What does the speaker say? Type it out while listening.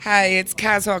Hi, it's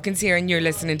Kaz Hawkins here, and you're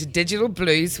listening to Digital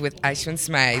Blues with Ashwin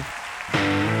Smythe.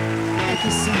 Thank you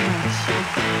so much.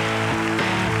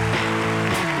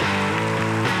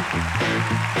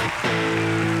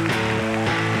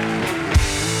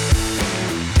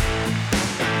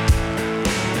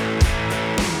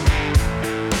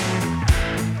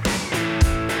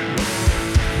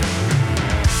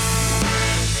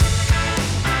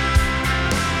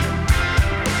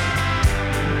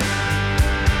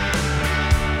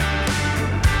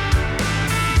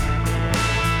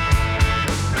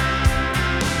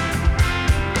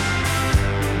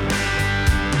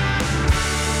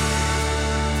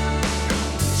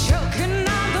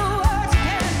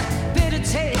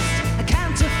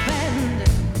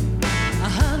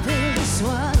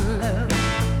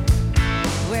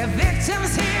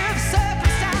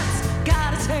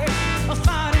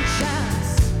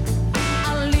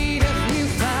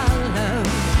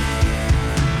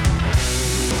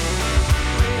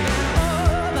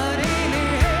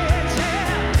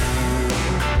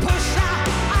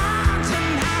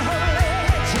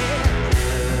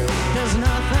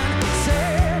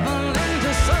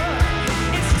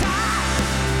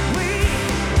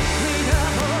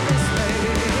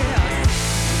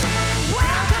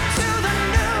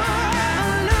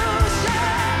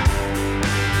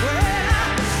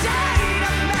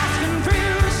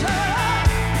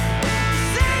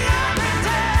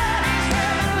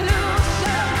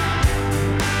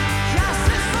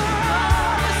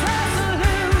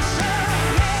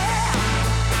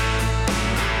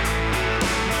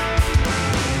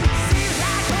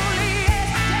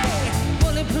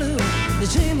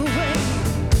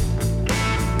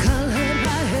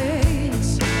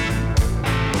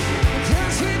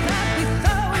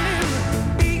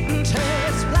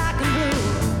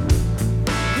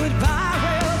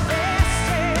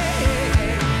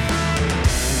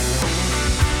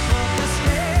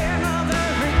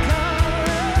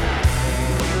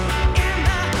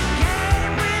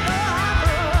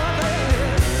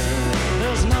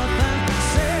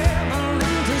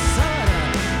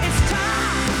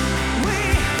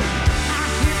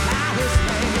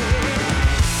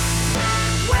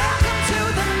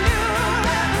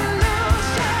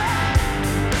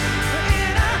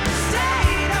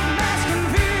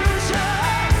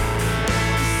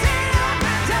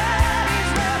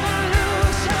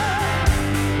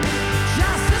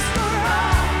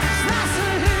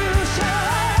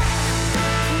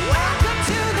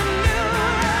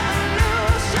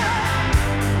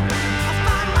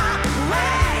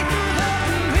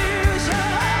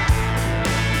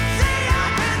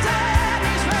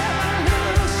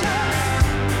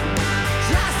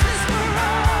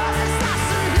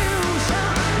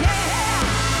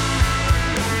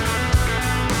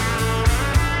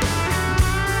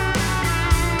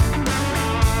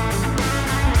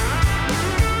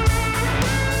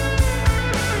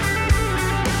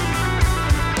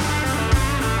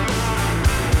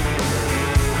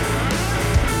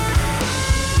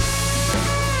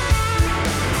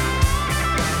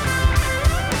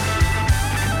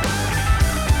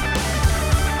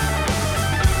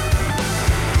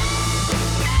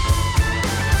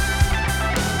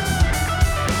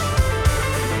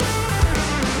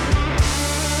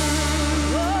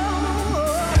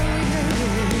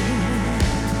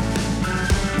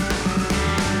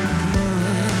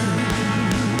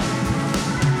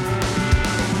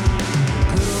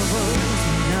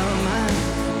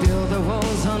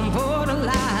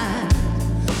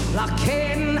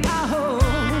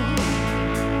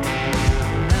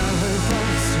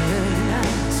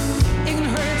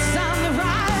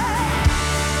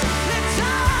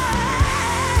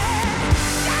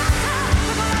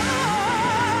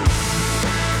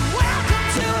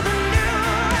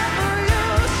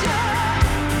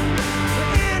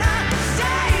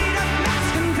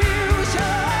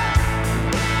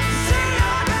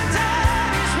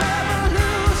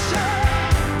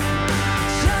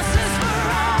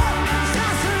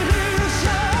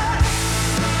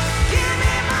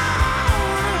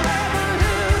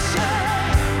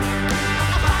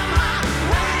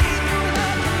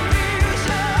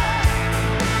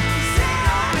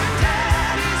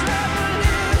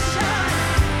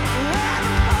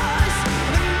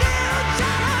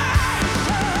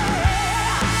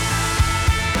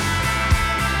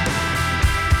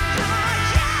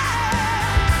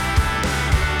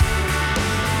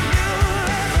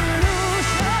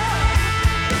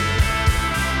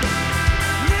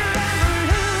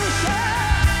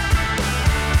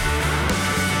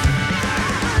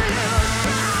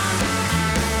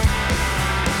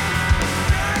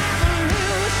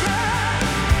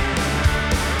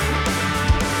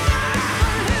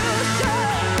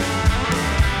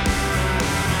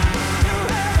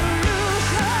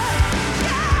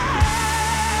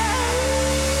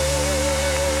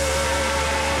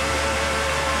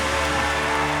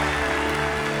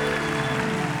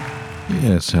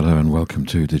 Yes, hello and welcome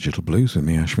to Digital Blues with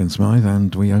me, Ashwin Smythe,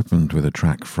 and we opened with a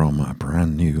track from a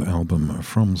brand new album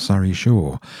from Surrey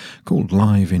Shaw called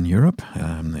Live in Europe.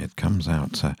 It comes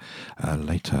out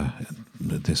later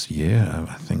this year,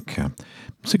 I think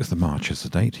 6th of March is the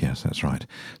date, yes, that's right.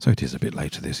 So it is a bit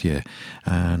later this year,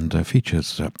 and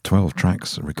features 12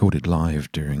 tracks recorded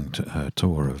live during her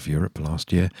tour of Europe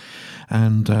last year.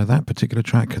 And that particular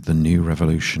track, The New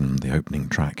Revolution, the opening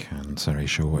track, and Surrey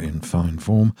Shaw in fine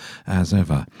form as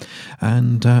ever.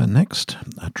 And next,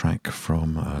 a track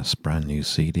from a brand new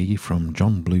CD from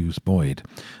John Blues Boyd,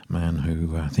 a man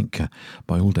who I think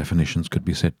by all definitions could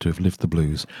be said to have lived the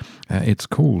blues. It's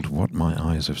called What My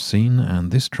Eyes Have Seen, and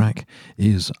this track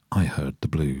is I Heard the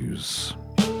Blues.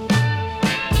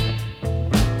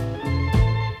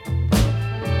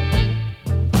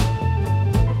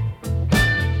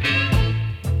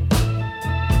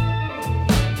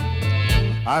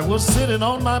 I was sitting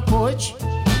on my porch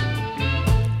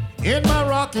in my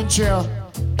rocking chair.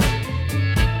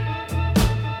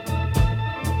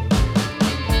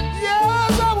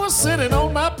 Yes, I was sitting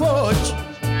on my porch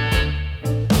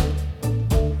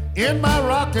in my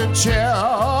rocking chair.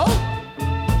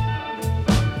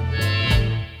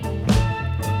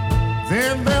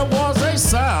 Then there was a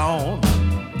sound,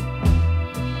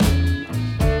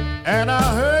 and I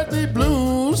heard the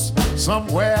blues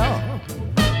somewhere.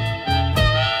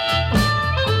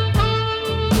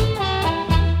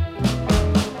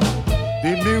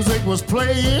 The music was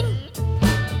playing,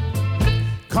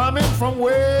 coming from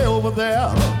way over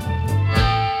there.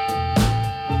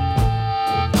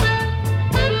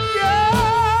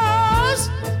 Yes,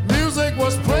 music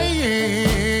was playing,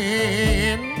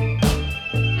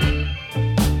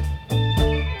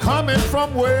 coming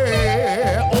from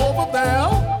way over there.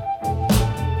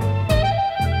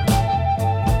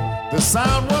 The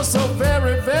sound was so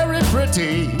very, very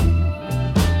pretty.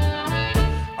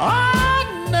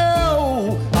 I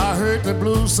know I heard the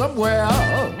blues somewhere.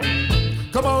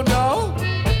 Come on, y'all.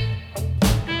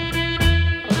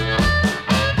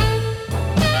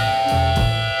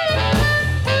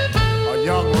 A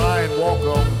young Ryan Walker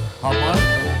on harmonica.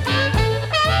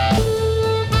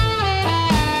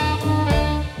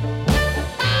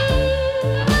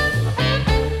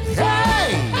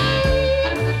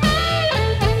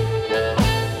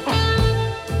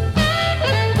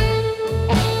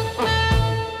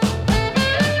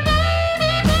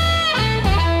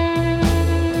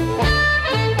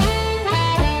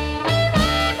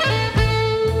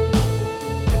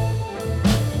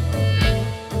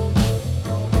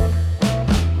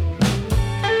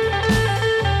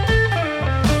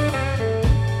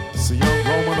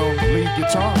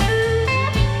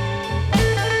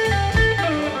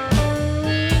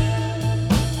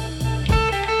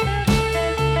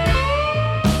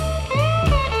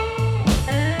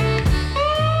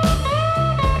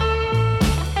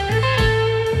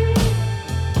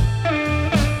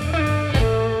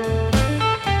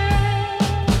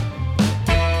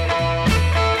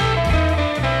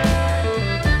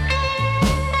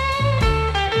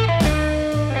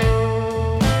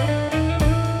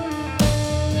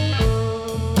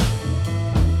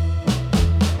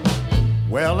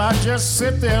 Just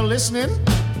sit there listening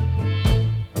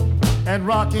and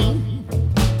rocking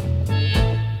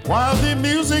while the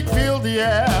music filled the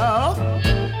air.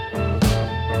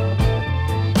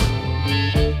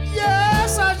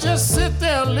 Yes, I just sit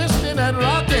there listening and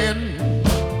rocking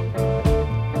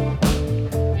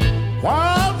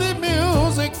while the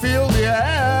music filled the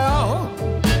air.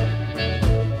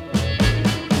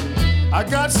 I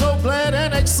got so glad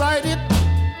and excited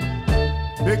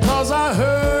because I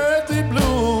heard the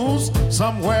blues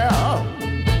somewhere.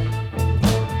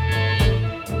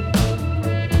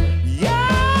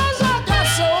 Yes, I got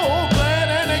so glad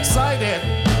and excited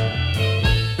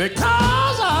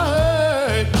because I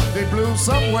heard the blues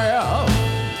somewhere.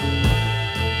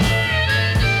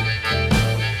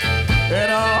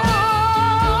 And I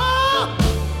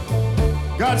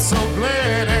got so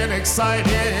glad and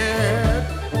excited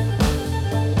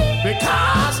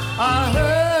because I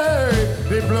heard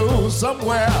the blues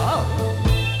somewhere.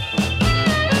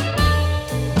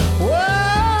 Well,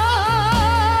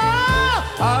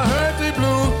 I heard the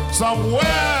blues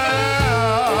somewhere.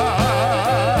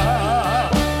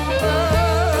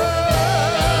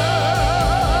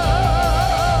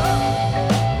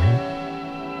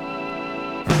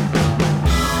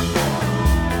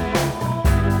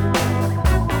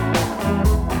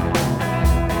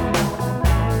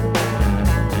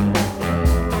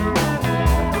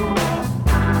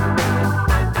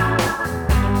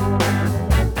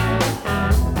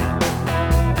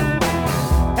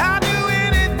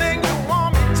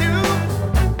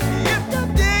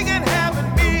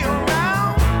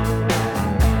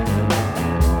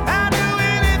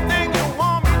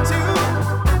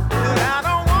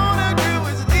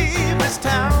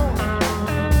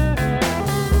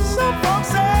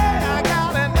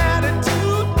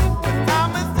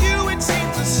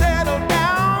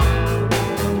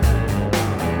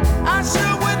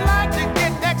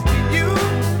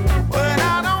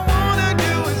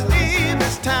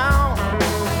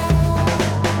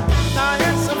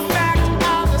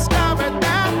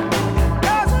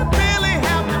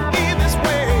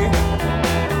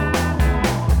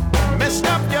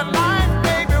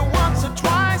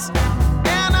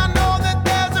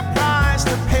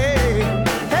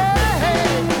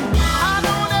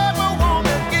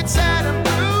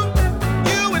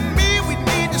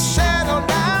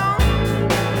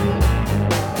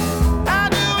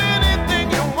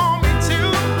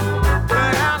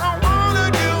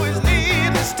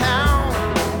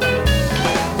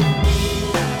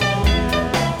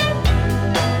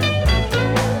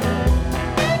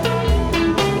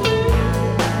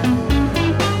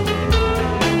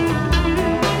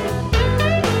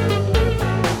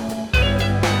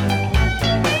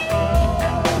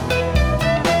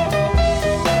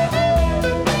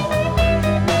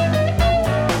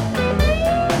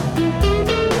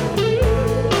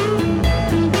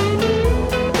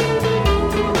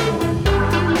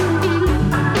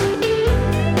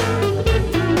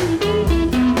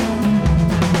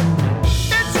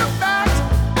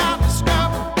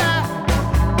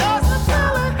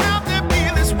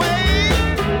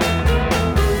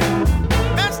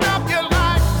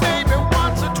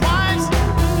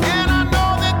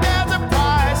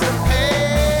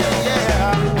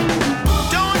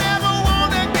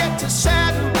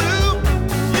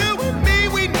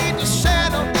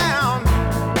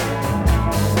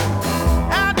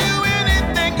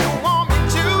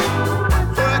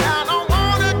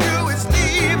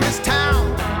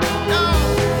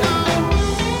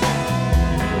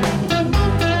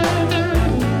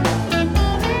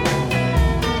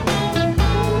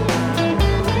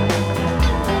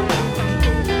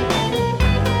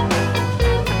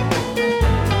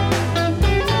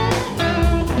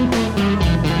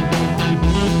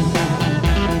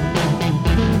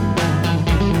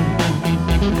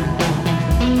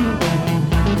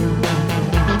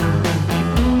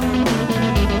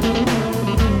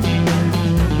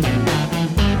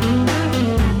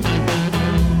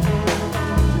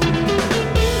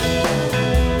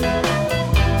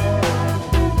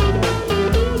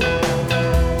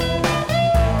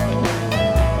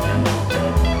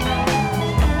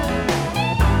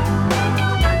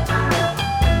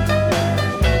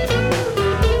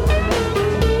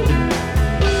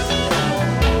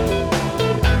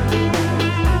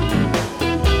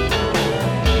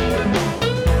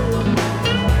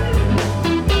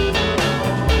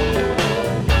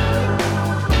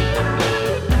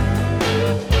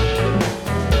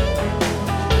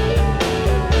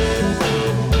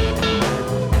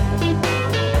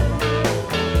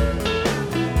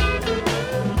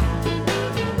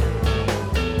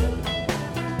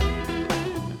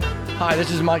 Hi,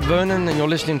 this is Mike Vernon, and you're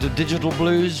listening to Digital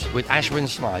Blues with Ashwin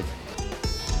Smythe.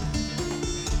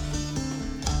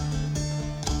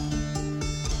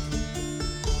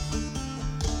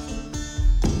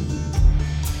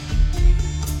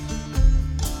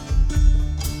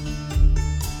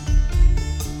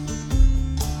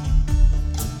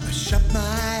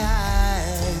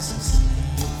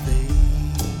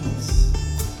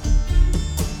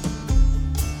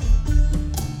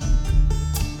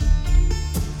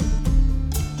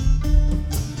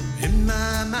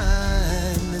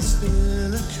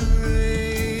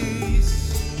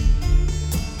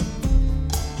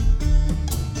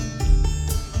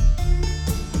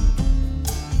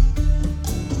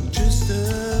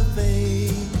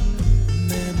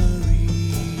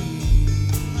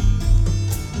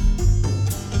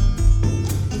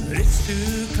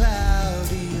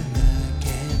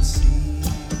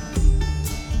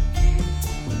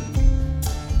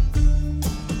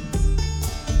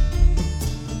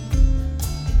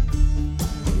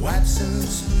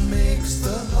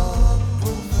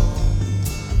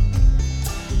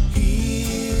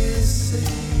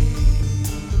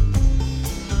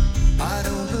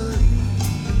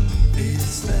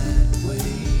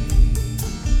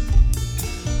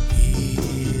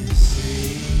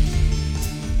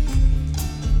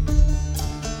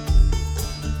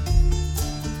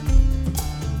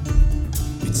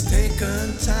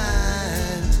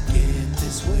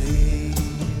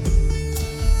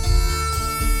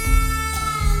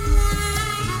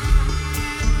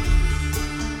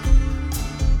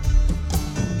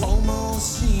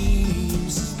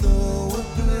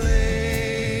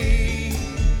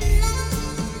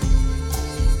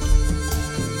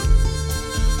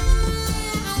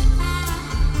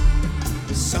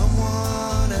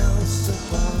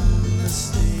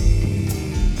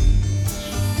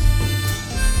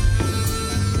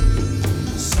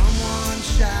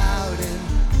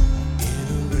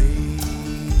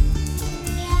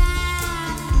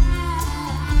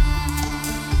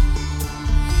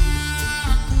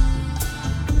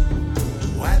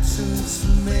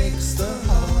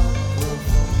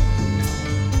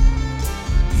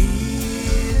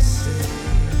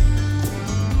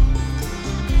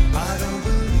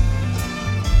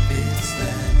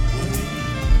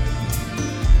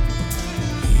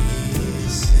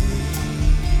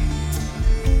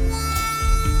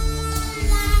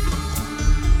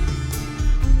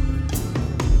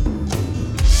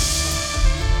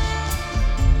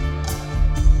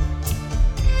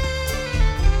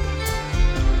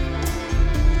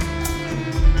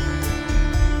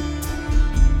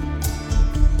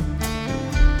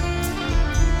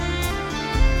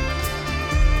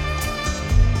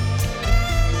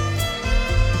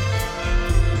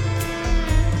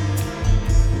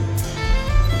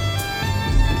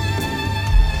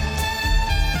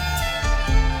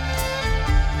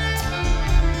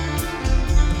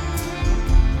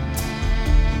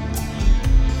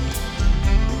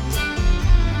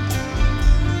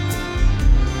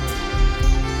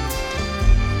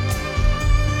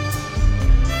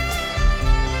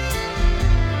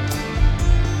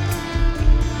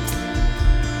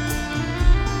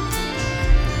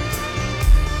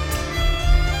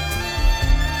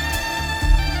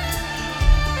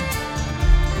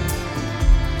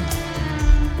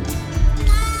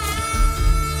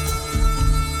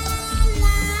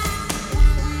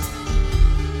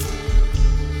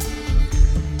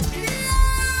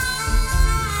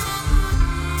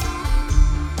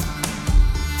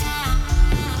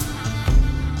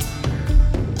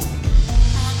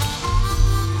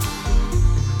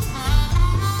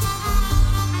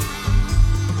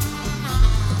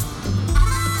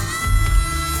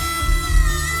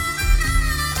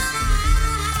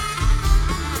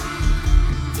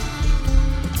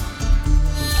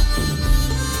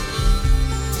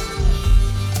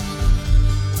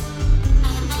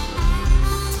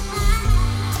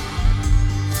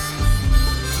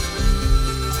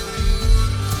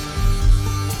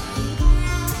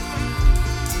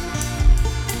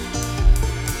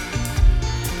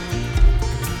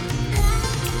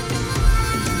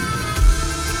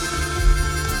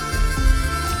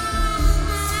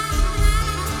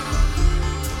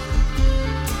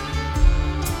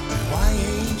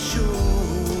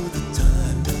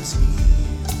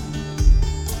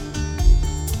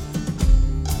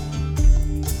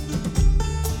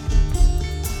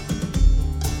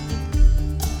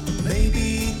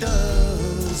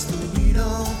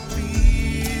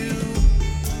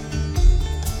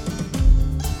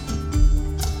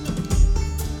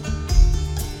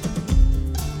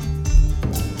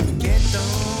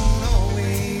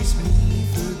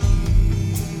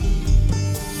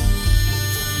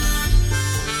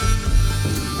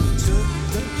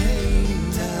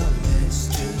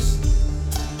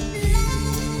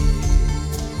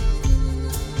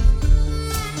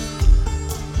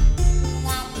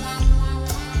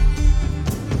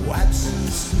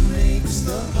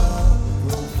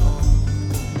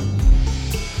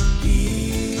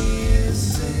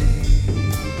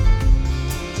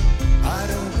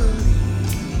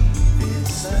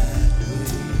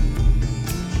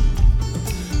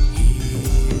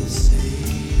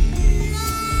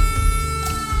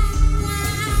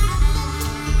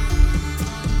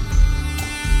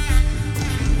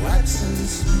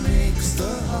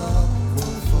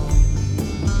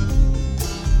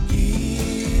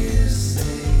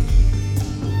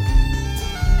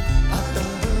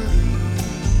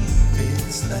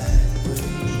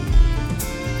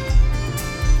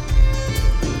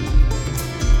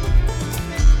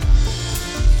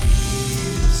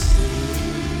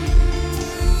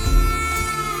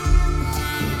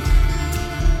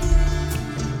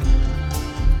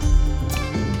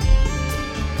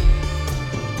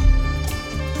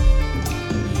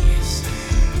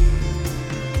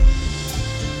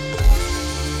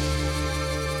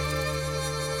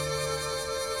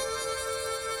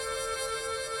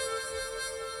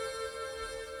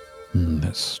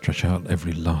 let's stretch out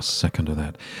every last second of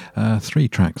that. 3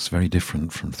 tracks very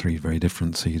different from 3 very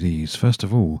different CDs. First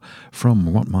of all,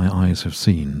 From What My Eyes Have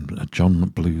Seen, John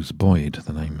Blues Boyd,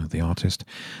 the name of the artist,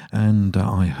 and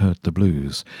I Heard the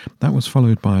Blues. That was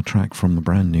followed by a track from the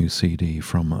brand new CD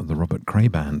from the Robert Cray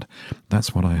Band.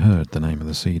 That's What I Heard, the name of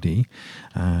the CD,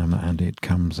 and it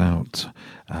comes out...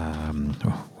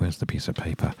 where's the piece of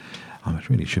paper? I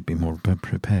really should be more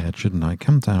prepared, shouldn't I? It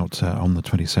comes out on the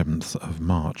 27th of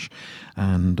March,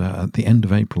 and at the end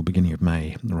of April, beginning of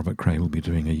May, Robert Cray will be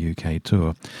doing a UK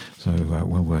tour, so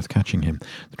well worth catching him.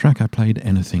 The track I played,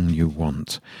 Anything You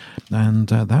Want, and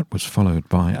that was followed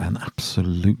by an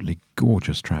absolutely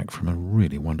gorgeous track from a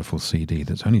really wonderful CD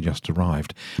that's only just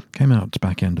arrived. Came out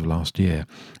back end of last year.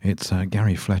 It's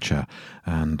Gary Fletcher,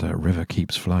 and River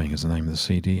Keeps Flowing is the name of the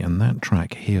CD, and that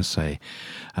track, Hearsay,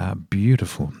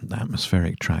 beautiful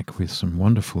atmospheric track with some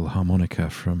wonderful harmonica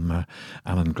from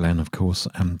Alan Glenn, of course,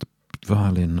 and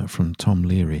violin from Tom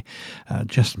Leary,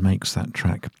 just makes that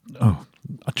track, I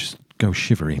just go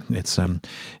shivery. It's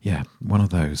one of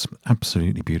those,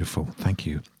 absolutely beautiful. Thank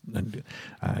you,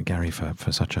 Gary,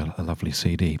 for such a lovely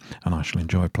CD, and I shall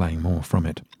enjoy playing more from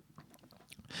it.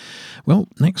 Well,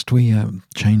 next we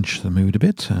change the mood a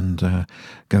bit and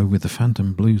go with the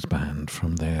Phantom Blues Band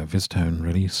from their Visitone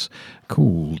release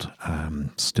called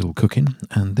Still Cookin',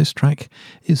 and this track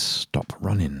is Stop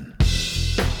Runnin'.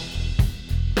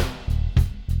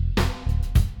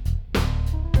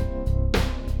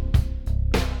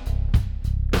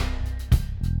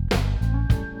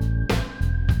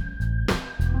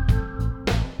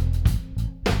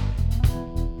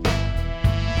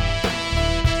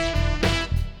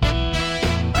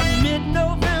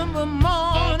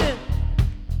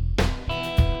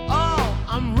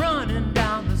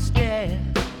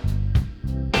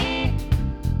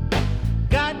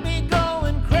 Got me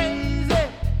going crazy.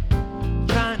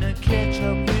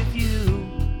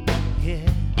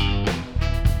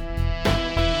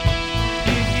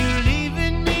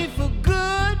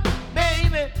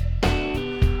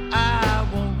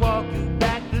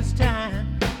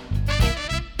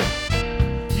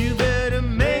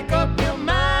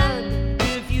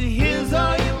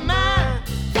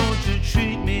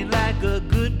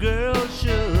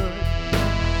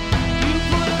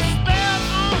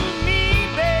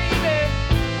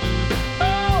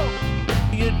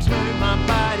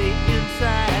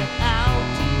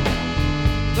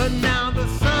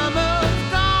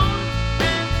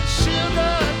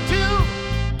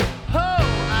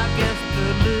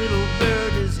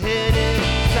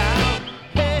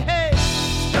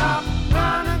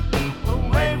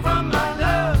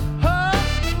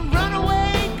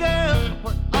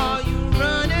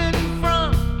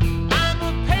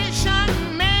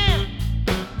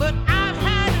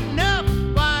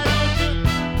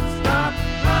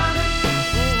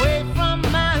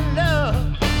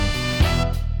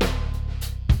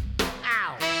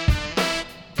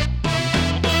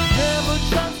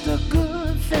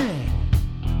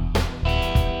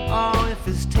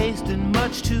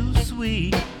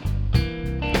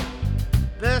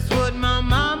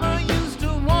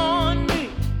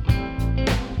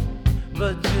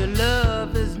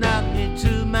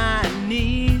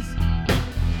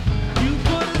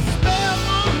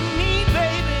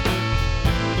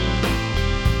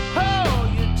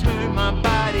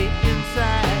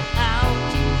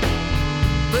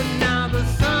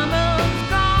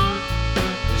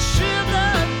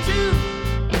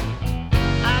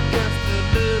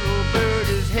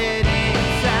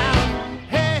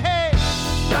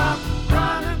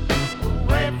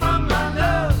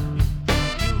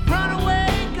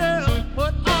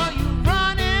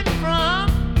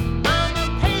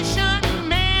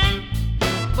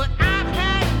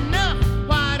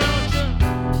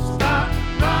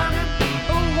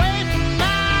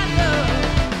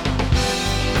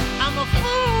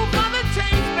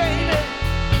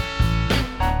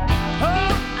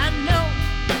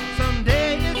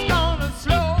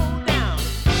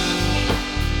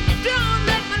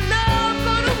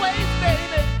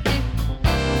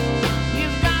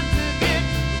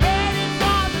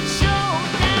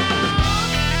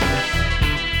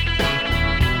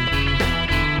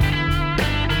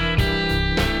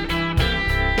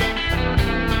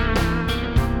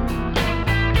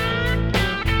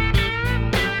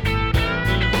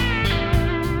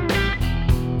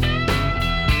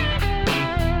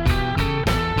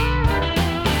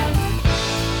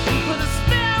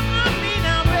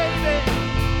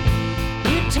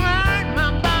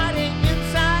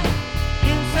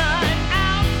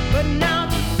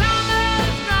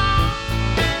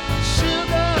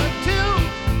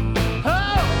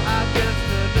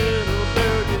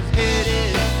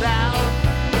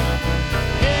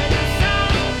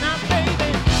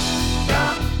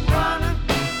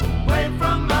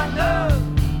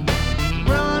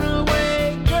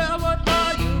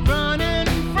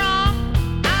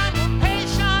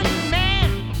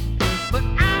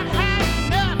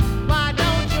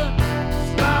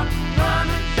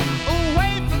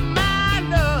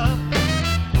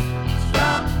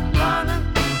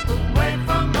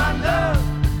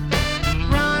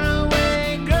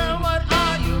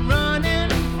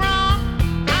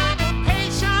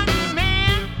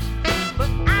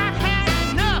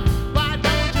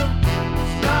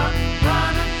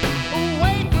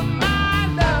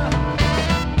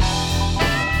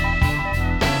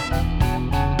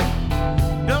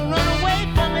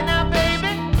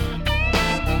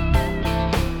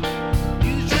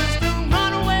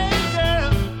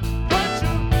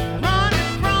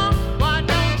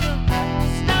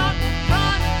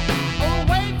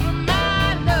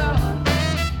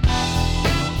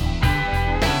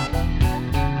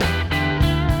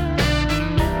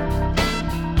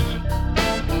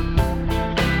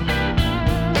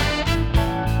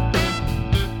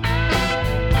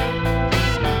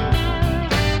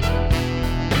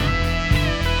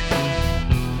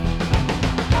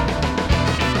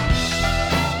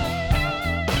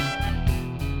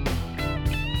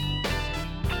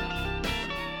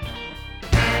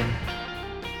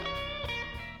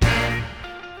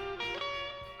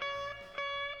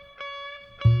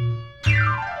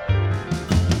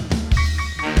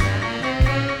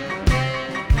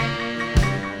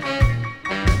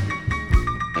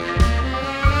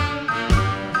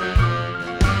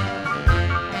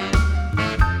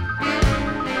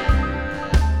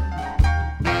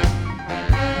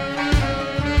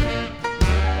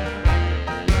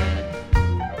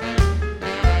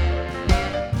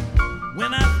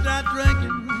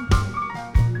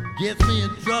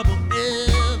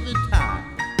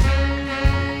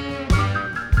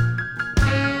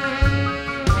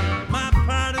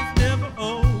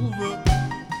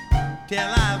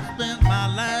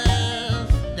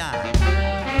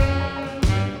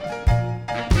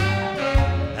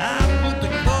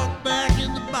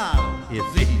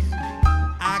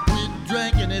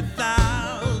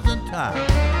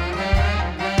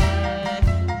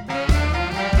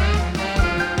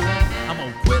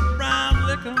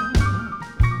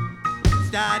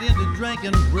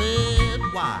 making red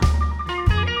wine.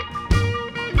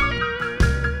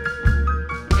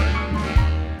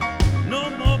 No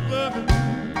more bourbon,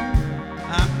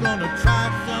 I'm gonna try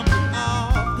something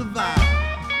off the vine.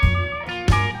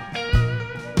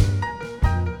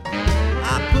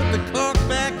 I put the cork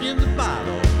back in the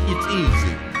bottle, it's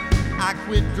easy. I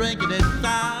quit drinking it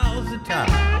 1,000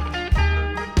 times.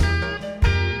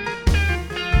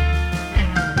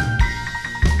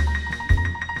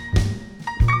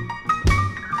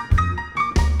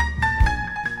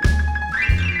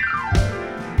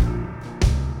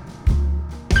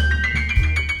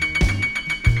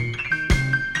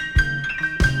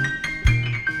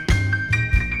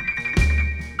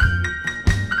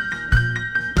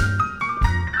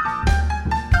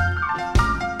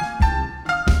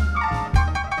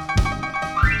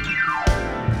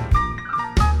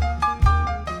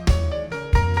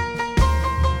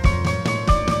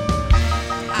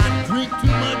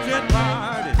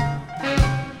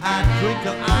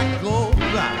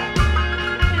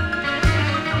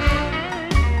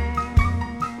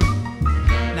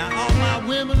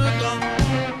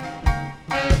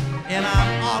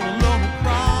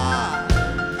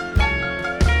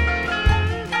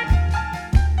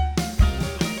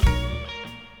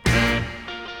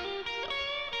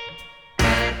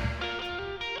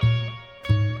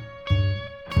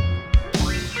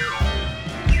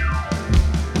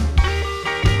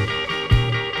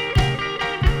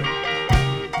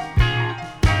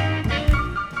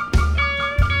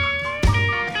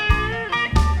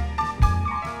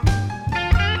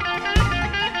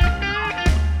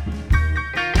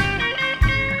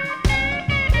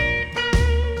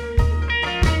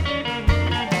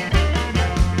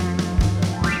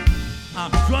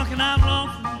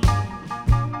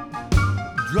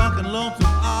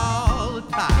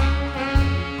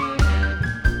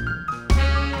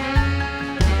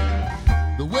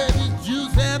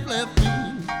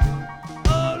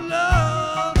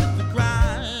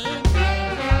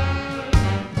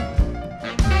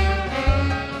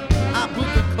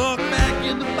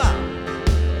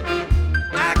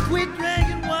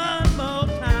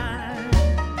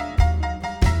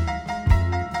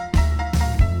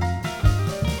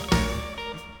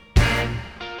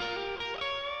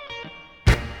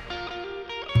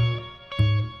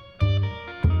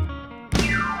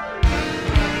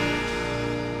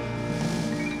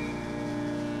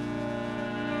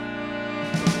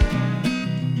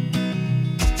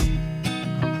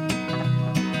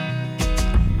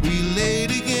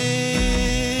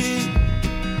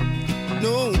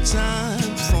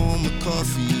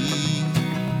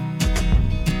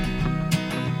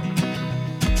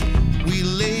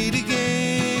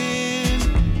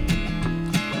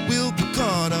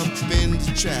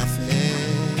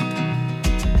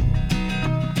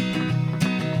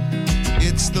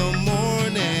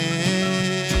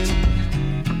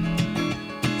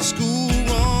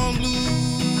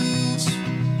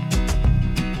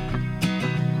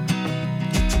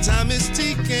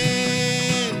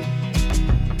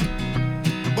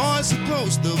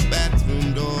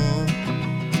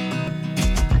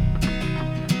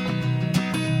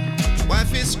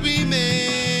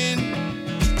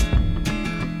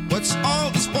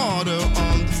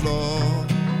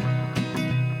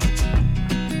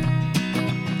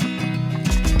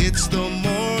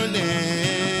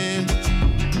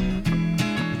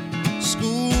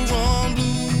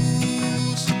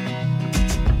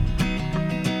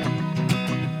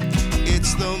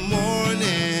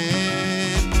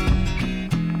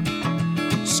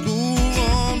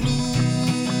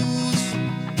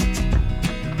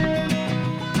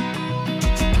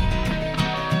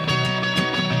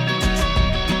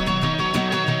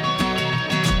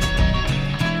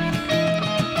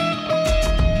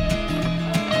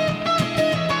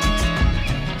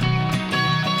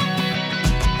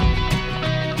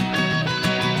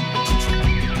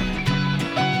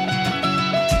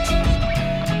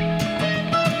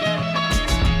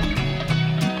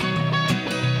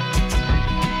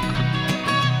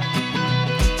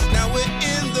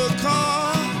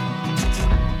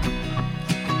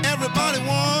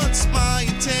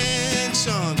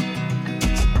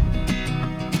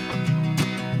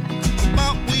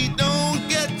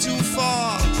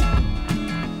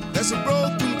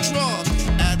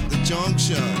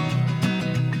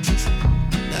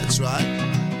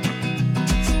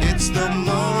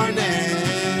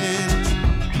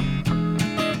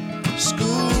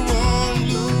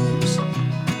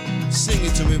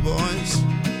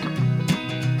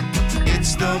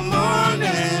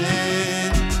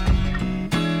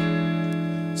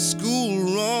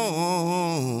 School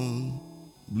run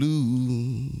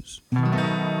blues.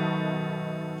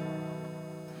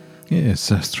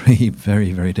 Yes, three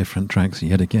very, very different tracks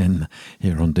yet again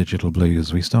here on Digital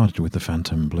Blues. We started with the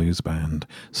Phantom Blues Band,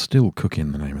 Still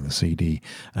Cooking, the name of the CD,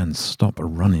 and Stop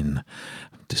Runnin'.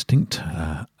 Distinct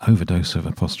overdose of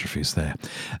apostrophes there.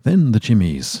 Then the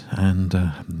Jimmies, and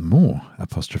more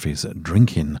apostrophes,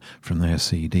 Drinking, from their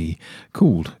CD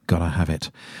called Gotta Have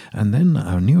It. And then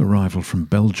a new arrival from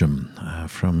Belgium,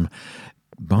 from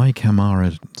by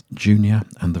Camara Jr.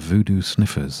 and the Voodoo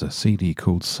Sniffers, a CD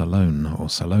called Salone or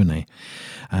Salone.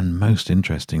 And most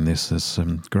interesting, there's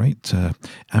some great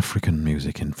African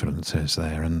music influences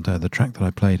there. And the track that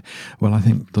I played, well, I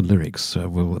think the lyrics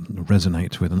will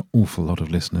resonate with an awful lot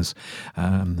of listeners.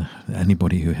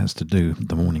 Anybody who has to do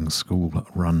the morning school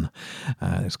run.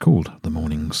 It's called the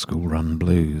Morning School Run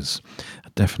Blues.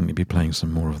 I'll definitely be playing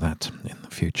some more of that in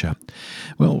the future.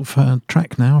 Well, for a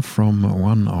track now from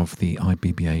one of the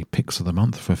IBBA picks of the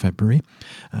month for February,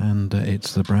 and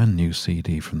it's the brand new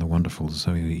CD from the wonderful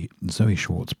Zoe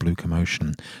Schwartz Blue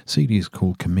Commotion. CD is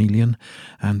called Chameleon,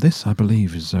 and this, I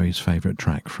believe, is Zoe's favourite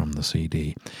track from the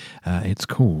CD. It's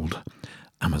called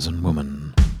Amazon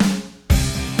Woman.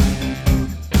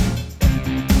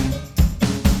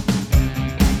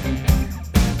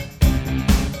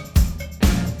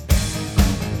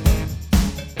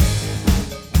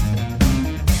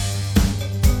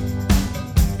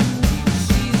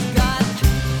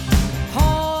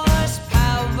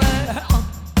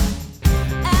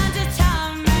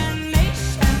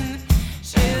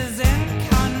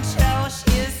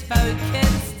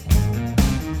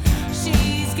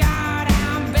 She's got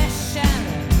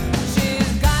ambition.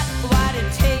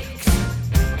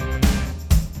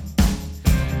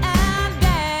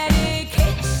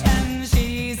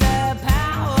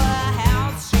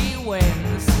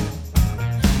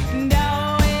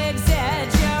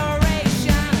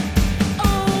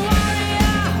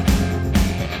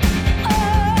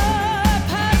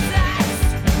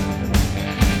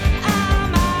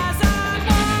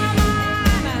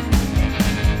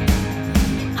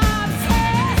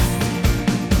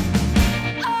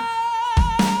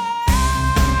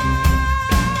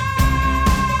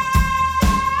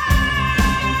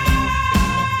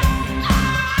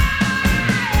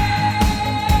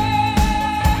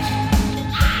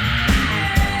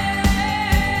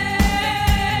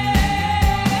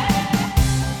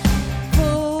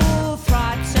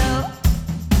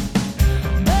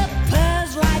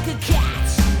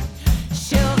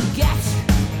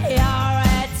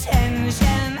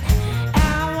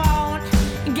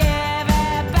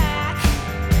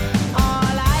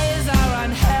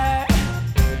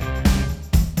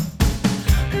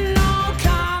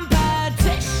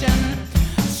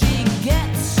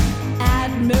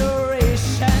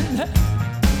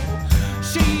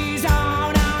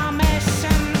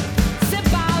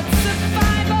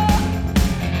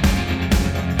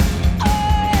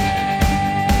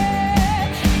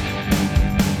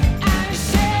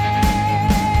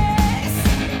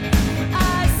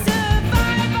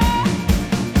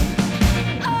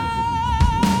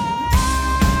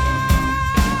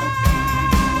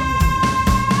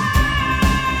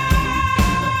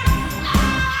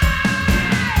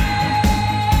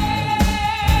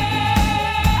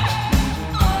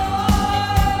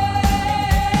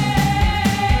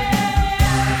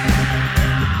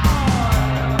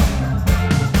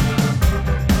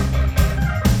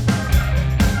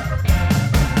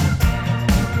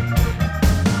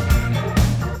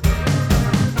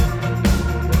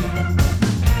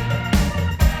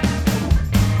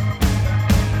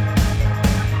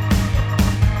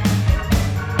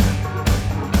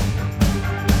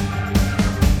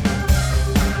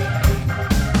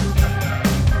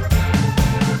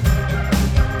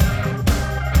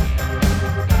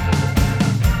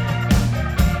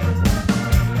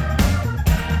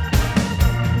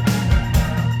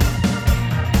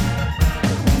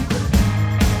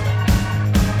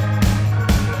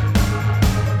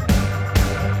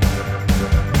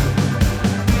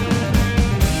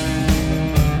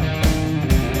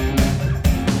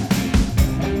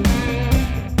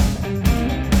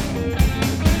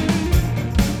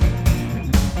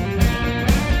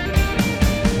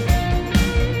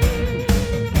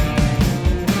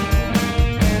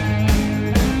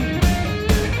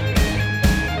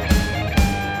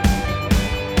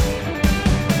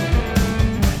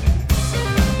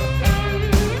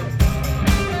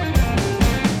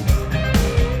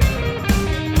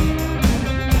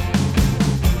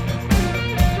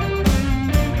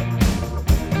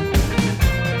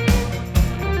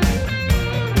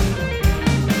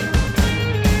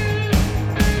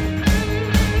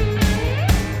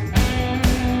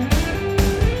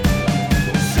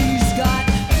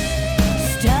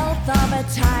 of a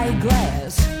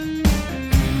tigress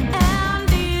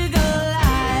and eagle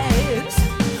eyes,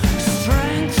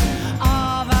 strength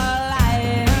of a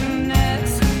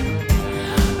lioness,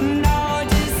 no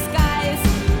disguise,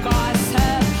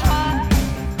 gossip heart,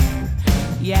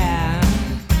 yeah.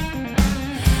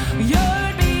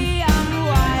 You'd be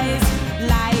unwise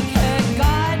like a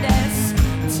goddess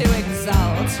to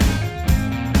exalt.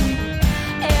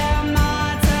 Immortalized,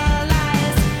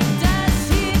 does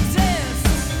she exist?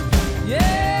 Yeah.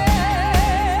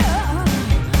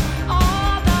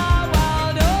 All the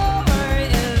world over,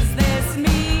 is this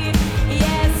me?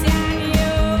 Yes, and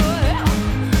you.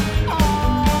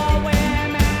 All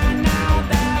women out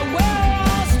there, we're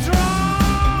all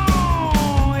strong,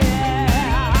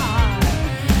 yeah.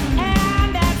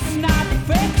 And it's not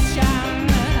fiction.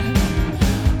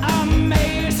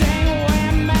 Amazing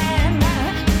women,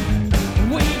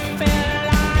 we fill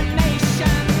our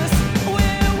nations.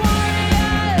 We're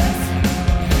warriors,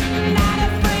 not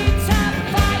afraid to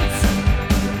fight.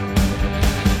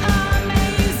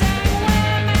 Amazing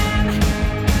women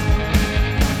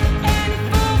in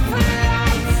full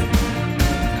flight.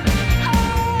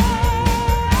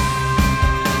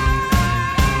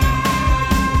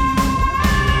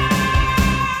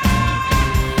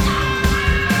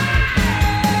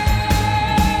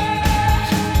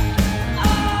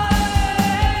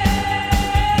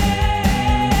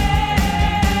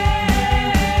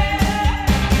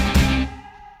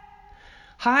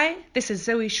 Hi, this is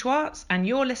Zoe Schwartz, and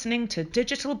you're listening to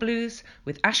Digital Blues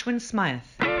with Ashwin Smythe.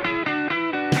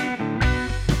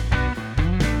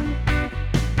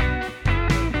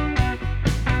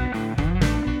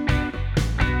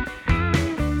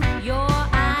 Your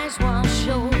eyes wash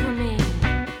over me.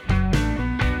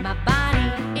 My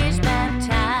body is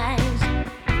baptized.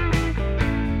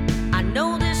 I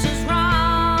know this is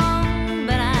wrong,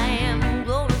 but I am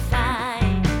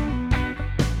glorified.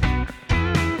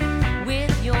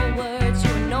 With your words,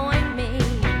 you anoint me.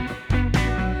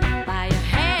 By your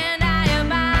hand, I am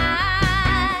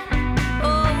mine.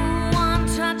 Oh, one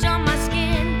touch on my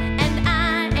skin, and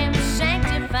I am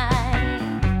sanctified.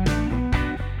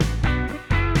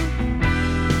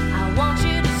 I want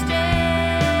you to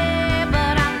stay,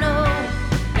 but I know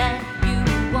that you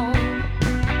won't.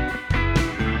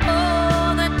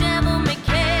 Oh, the devil may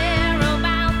care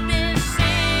about this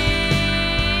sin,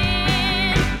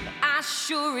 but I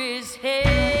sure as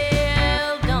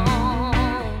hell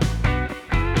don't.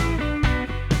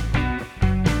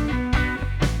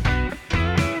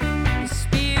 The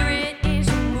spirit is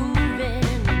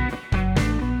moving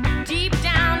deep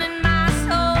down in my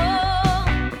soul.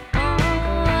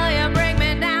 Oh, you break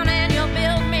me down and you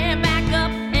build me back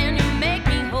up and you make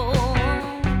me whole.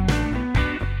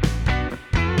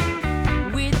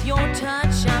 With your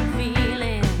touch, I'm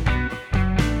feeling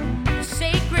the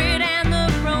sacred and the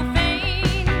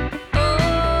profane.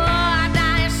 Oh,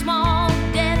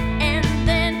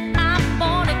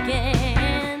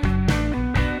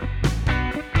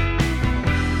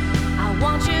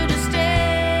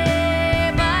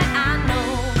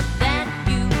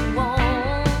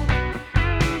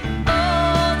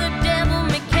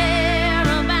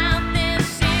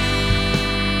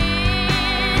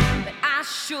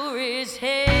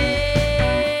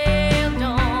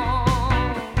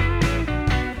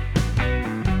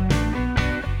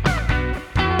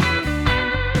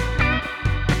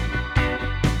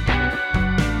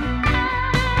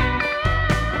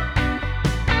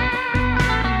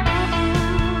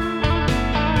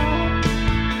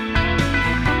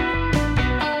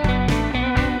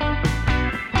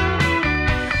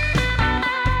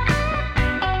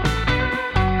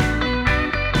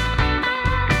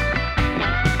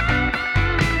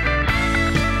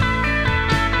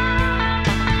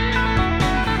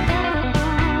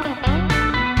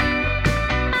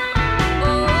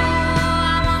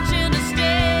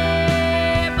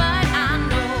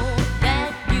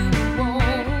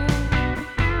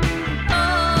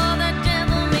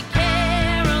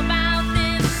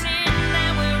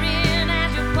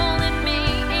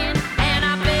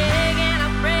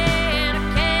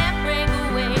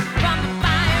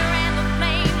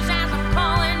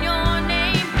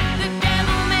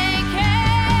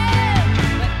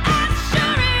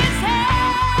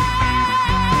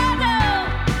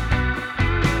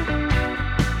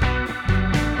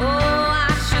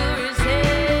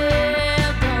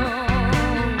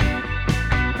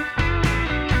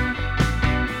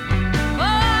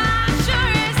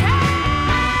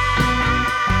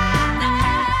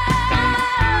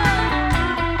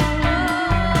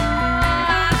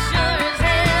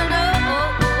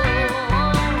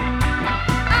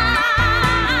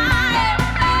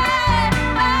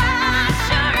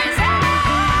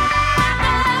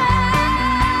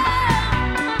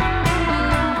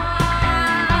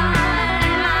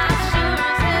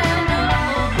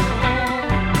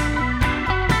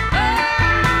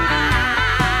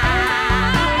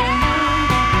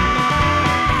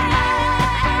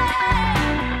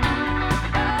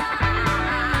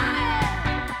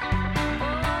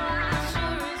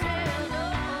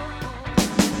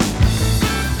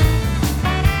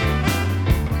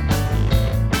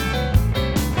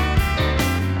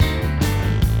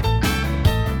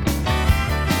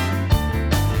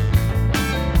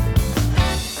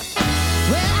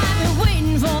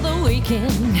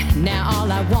 thinking now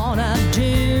all I wanna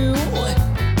do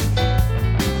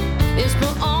is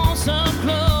put on some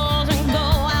clothes and go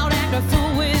out and a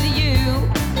fool with you.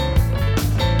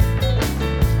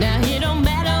 Now it don't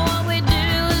matter what we do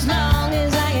as long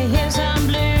as I can hear some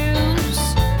blues.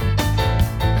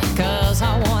 'Cause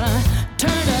I wanna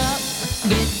turn up,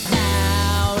 get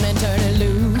down and turn it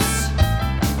loose.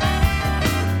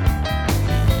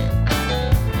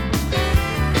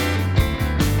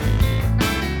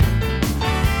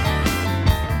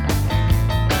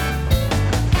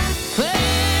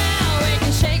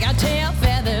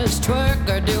 Twerk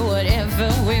or do whatever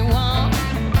we want.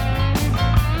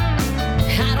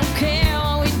 I don't care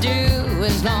what we do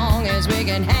as long as we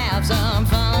can have some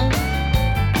fun.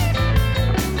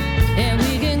 And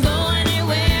we can go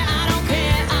anywhere, I don't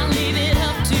care, I'll leave it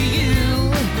up to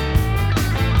you.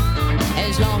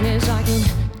 As long as I can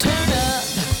turn up,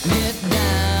 get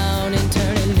down and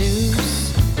turn it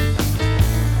loose.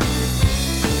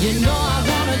 You know I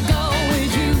wanna go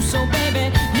with you, so baby,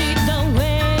 lead the way.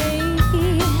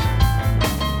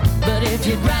 But if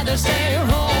you'd rather stay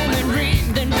home and read,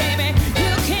 then baby,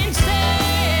 you can stay.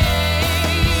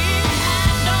 I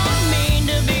don't mean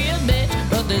to be a bitch,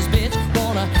 but this bitch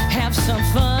wanna have some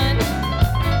fun.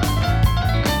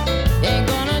 Ain't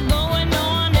gonna go with no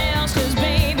one else, 'cause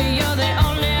baby, you're the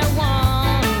only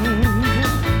one.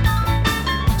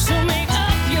 So make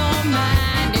up your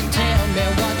mind and tell me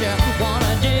what you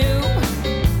wanna do.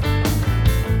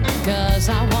 'Cause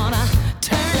I wanna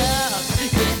turn up,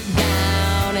 get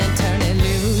down and turn it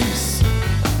loose.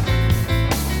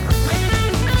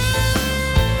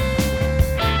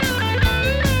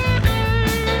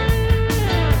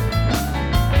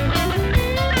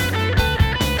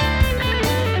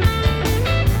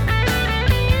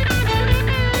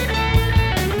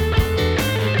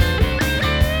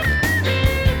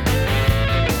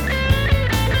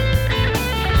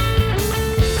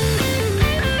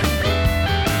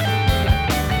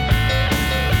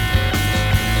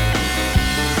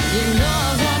 You know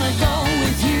I wanna go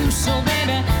with you, so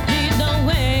baby, lead the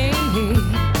way.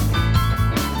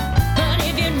 But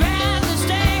if you'd rather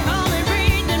stay home and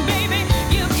read, then baby,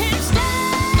 you can stay.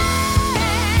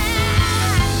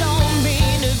 I don't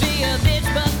mean to be a bitch,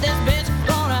 but this bitch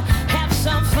gonna have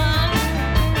some fun.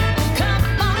 Come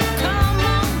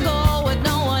on, go with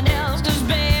no one else, 'cause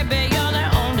baby, you're the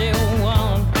only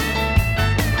one.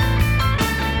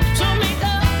 So make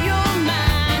up your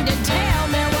mind and tell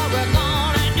me what we're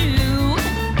gonna do.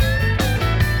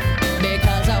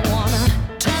 Because I wanna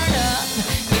turn up,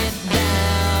 get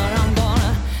down. I'm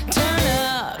gonna turn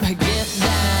up, get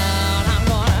down. I'm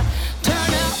gonna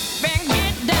turn up and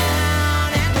get down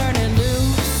and turn it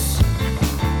loose.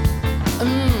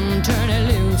 Turn it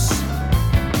loose.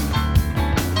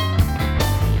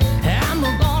 I'm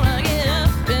gonna get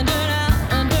up and turn out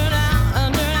and turn out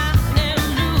and turn out and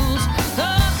loose.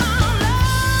 Oh,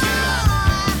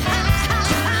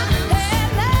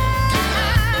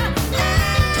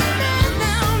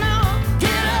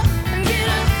 get up and get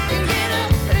up and get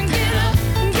up and get up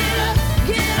and get up,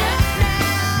 get up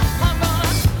now. I'm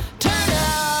gonna turn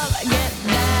up, get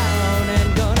down and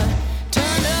gonna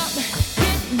turn up,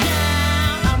 get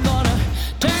down. I'm gonna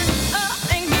turn up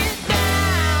and get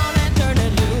down and turn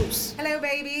it loose. Hello,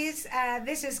 babies.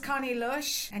 This is Connie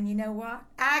Lush, and you know what?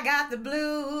 I got the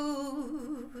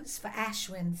blues for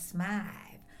Ashwin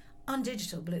Smythe on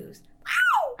Digital Blues.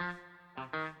 Wow!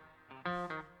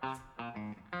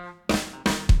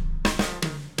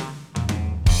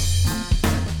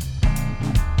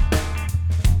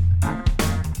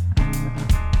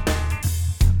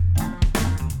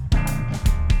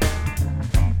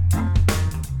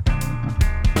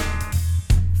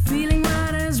 Feeling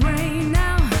right as rain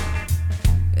now,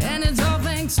 and it's all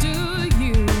thanks to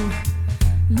you.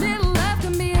 Little love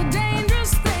can be a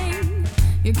dangerous thing.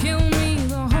 You kill me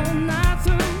the whole night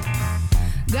through.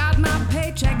 Got my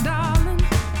paycheck, darling,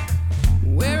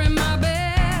 wearing my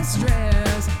best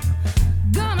dress.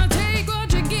 Gonna take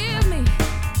what you give me,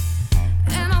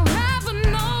 and I'll have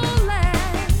no less.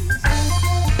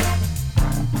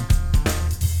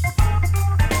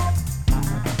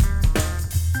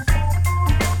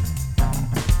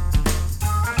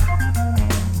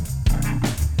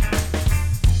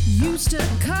 Used to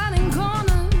cutting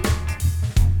corners,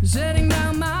 setting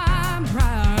down my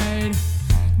pride,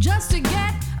 just to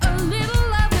get a little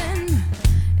loving,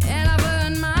 and I've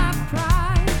earned my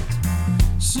pride.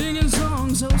 Singing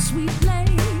songs so sweetly,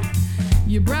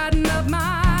 you brighten up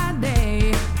my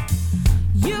day.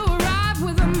 You arrive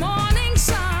with the morning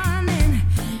sun, and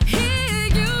here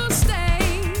you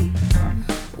stay.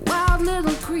 Wild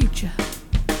little creature,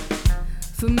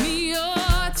 for me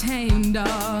you're tame,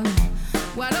 darling.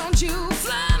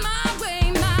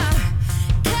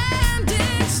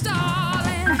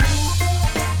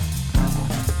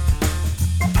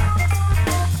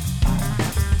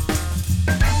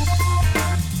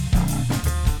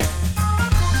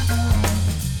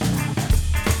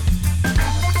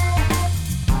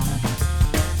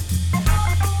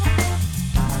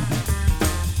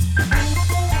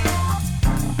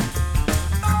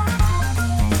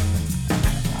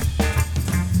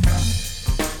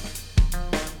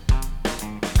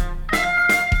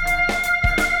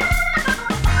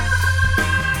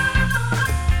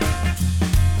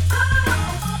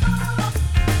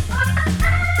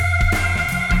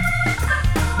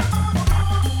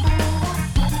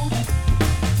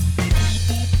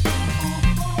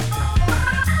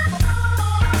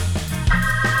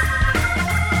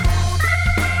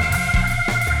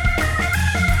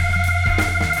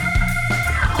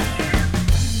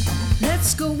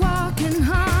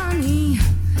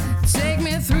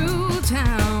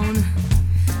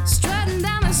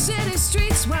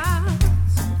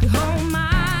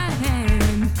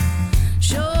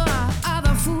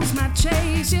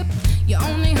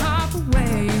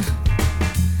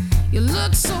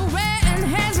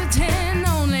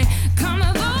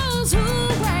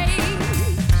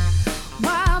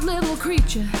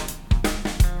 creature.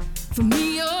 For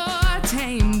me, you're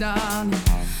tame, darling.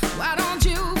 Why don't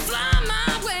you fly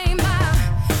my way, my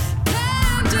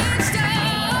candy star?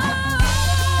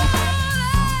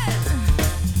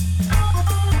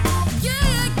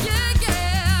 Yeah, yeah,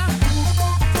 yeah.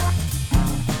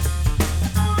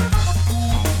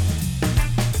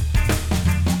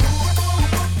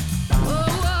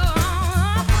 Whoa, whoa.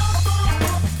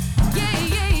 Yeah,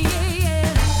 yeah, yeah,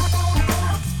 yeah.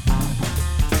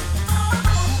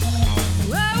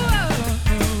 Whoa,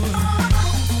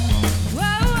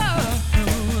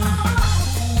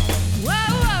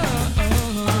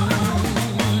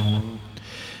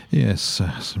 Yes,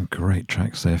 some great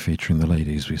tracks there featuring the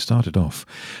ladies. We started off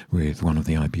with one of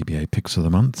the IBBA picks of the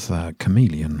month,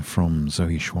 Chameleon from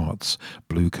Zoe Schwartz,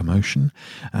 Blue Commotion,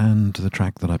 and the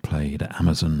track that I played,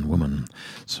 Amazon Woman.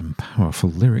 Some powerful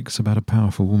lyrics about a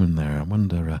powerful woman there. I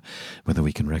wonder whether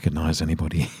we can recognise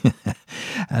anybody.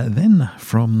 Then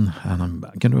from, and I'm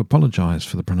going to apologise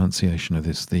for the pronunciation of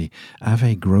this, the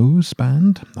Ave Gros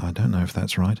Band. I don't know if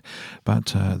that's right, but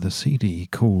the CD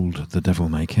called The Devil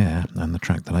May Care, and the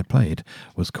track that I played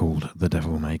was called The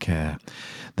Devil May Care.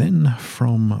 Then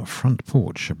from Front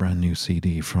Porch, a brand new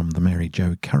CD from the Mary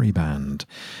Jo Curry Band,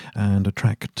 and a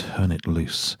track, Turn It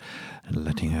Loose,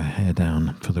 letting her hair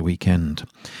down for the weekend.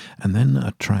 And then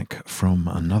a track from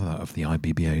another of the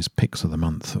IBBA's picks of the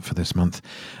month for this month,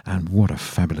 and what a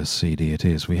fabulous CD it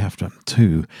is. We have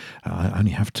two, I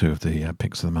only have two of the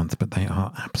picks of the month, but they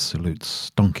are absolute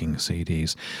stonking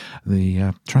CDs.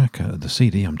 The track, the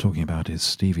CD I'm talking about is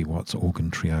Stevie Watts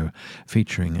Organ Trio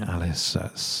featuring Alice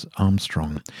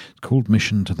Armstrong. It's called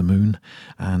Mission to the Moon,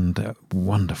 and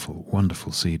wonderful,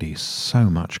 wonderful CD. So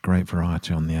much great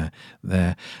variety on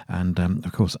there. And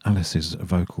of course, Alice's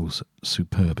vocals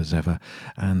superb as ever,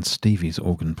 and Stevie's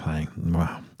organ playing,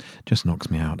 wow, just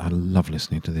knocks me out. I love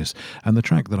listening to this. And the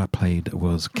track that I played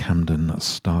was Camden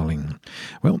Starling.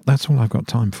 Well, that's all I've got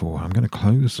time for. I'm going to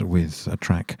close with a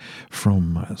track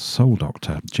from Soul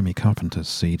Doctor, Jimmy Carpenter's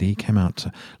CD. Came out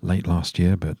late last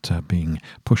year, but being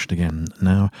pushed again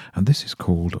now, and this is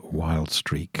called Wild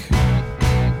Streak.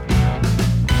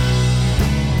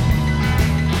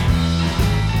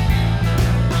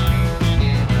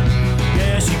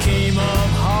 She came up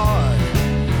hard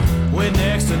with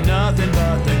next to nothing,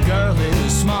 but the girl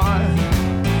is smart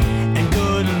and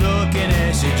good looking,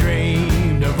 and she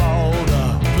dreamed of all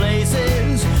the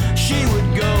places she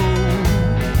would go.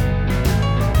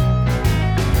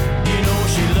 You know,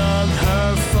 she loved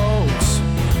her folks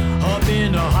up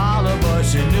in the holler, but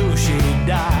she knew she'd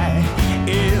die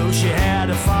if she had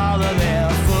to follow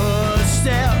their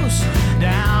footsteps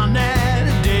down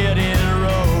that dead-end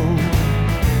road.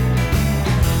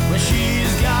 But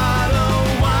she's got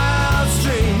a wild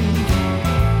streak,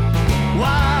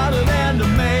 wilder than the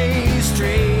Main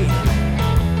Street.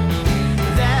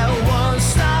 That one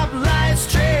stoplight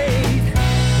straight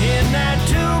in that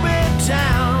two-bit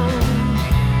town.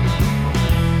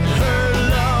 Her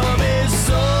love is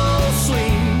so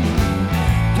sweet,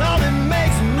 Lord, it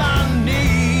makes my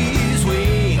knees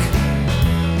weak.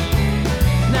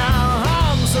 Now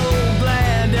I'm so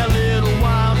glad that little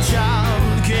wild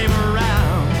child came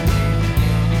around.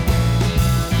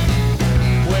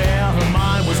 Well, her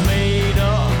mind was made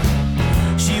up,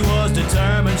 she was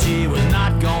determined she was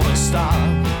not gonna stop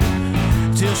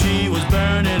till she was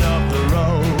burning up the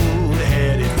road,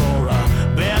 headed for a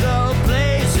better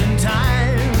place and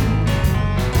time.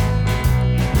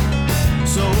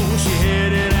 So she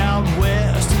headed out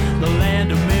west, the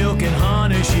land of milk and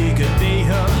honey. She could be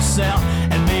herself